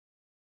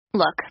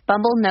Look,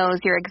 Bumble knows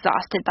you're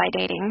exhausted by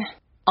dating.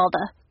 All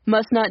the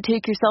must not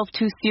take yourself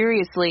too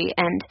seriously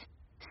and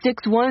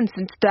 6'1"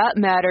 since that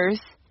matters.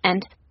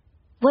 And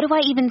what do I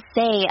even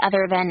say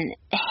other than,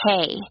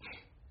 hey?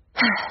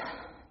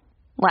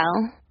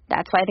 Well,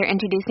 that's why they're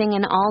introducing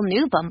an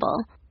all-new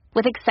Bumble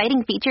with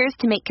exciting features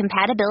to make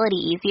compatibility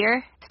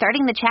easier,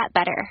 starting the chat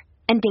better,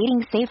 and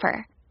dating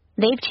safer.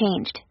 They've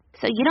changed,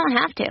 so you don't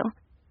have to.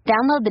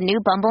 Download the new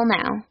Bumble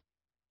now.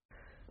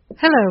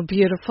 Hello,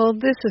 beautiful.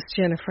 This is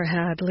Jennifer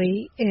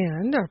Hadley,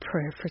 and our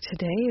prayer for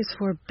today is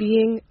for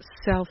being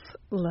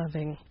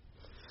self-loving.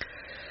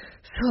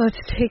 So let's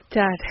take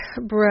that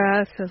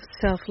breath of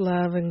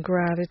self-love and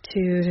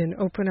gratitude and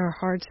open our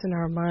hearts and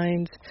our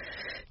minds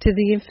to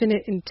the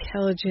infinite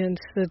intelligence,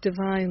 the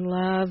divine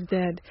love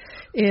that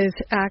is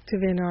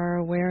active in our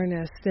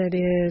awareness, that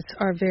is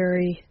our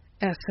very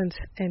essence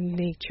and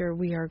nature.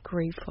 We are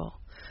grateful.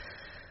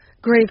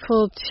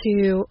 Grateful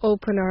to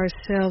open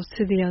ourselves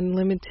to the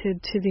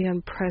unlimited, to the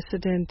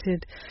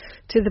unprecedented,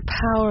 to the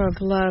power of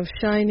love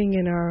shining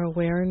in our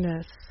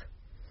awareness.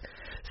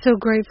 So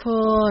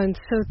grateful and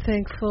so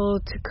thankful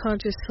to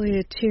consciously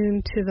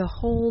attune to the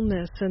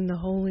wholeness and the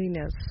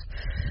holiness,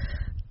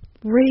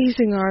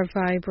 raising our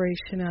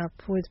vibration up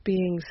with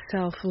being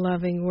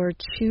self-loving. We're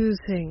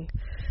choosing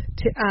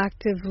to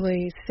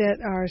actively set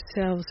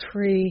ourselves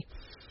free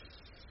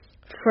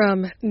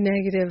from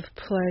negative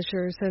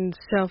pleasures and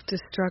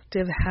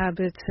self-destructive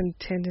habits and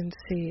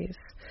tendencies.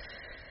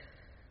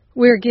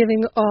 We're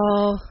giving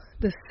all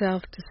the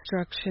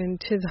self-destruction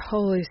to the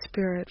Holy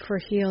Spirit for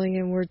healing,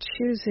 and we're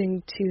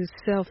choosing to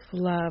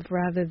self-love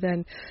rather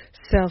than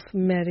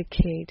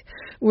self-medicate.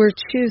 We're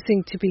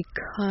choosing to be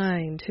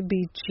kind, to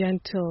be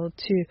gentle,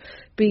 to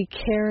be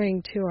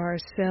caring to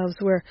ourselves.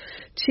 We're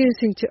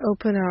choosing to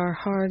open our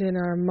heart and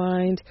our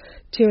mind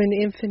to an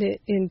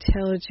infinite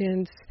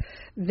intelligence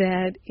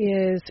that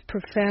is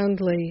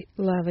profoundly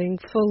loving,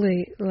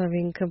 fully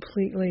loving,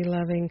 completely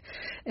loving,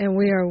 and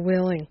we are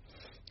willing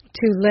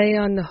to lay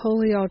on the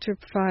holy altar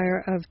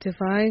fire of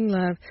divine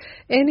love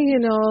any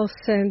and all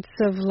sense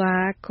of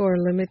lack or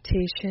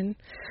limitation.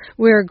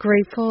 We are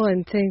grateful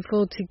and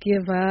thankful to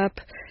give up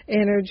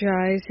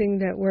energizing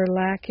that we're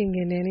lacking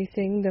in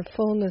anything. The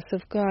fullness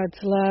of God's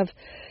love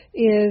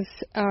is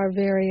our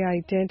very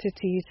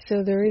identity,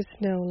 so there is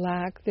no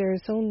lack, there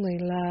is only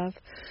love.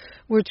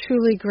 We're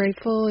truly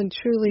grateful and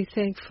truly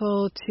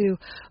thankful to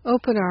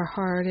open our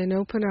heart and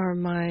open our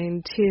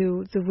mind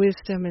to the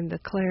wisdom and the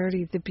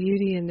clarity, the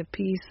beauty and the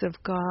peace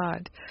of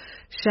God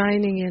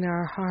shining in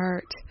our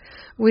heart.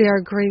 We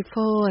are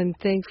grateful and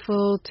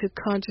thankful to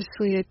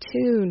consciously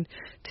attune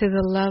to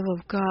the love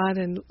of God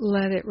and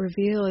let it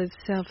reveal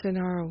itself in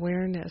our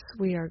awareness.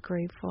 We are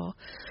grateful.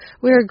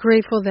 We are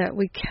grateful that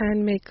we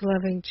can make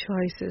loving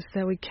choices,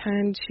 that we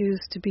can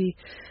choose to be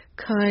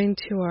kind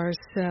to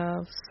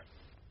ourselves.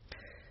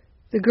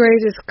 The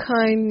greatest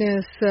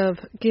kindness of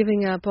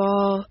giving up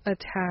all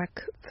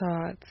attack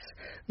thoughts,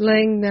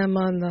 laying them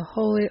on the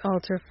holy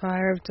altar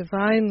fire of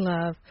divine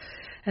love,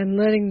 and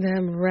letting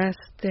them rest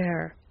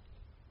there,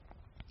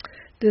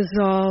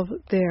 dissolve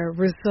there,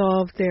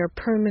 resolve there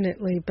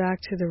permanently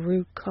back to the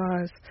root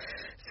cause,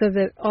 so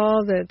that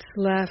all that's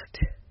left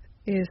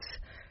is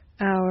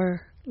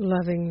our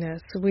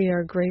lovingness. We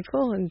are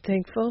grateful and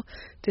thankful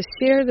to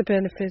share the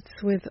benefits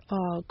with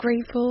all.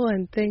 Grateful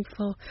and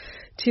thankful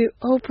to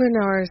open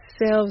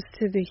ourselves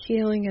to the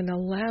healing and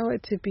allow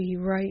it to be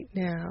right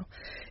now.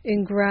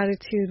 In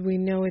gratitude, we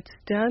know it's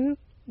done.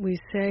 We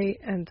say,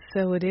 and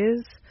so it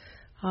is.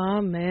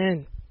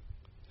 Amen.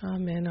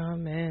 Amen,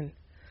 amen.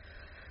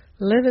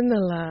 Live in the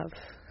love.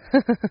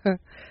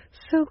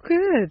 So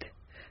good.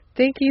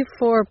 Thank you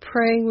for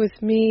praying with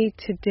me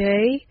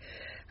today.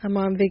 I'm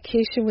on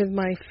vacation with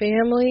my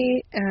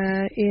family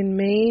in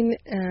Maine,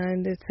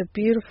 and it's a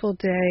beautiful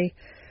day.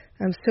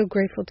 I'm so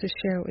grateful to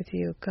share it with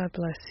you. God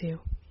bless you.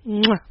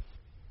 Mwah.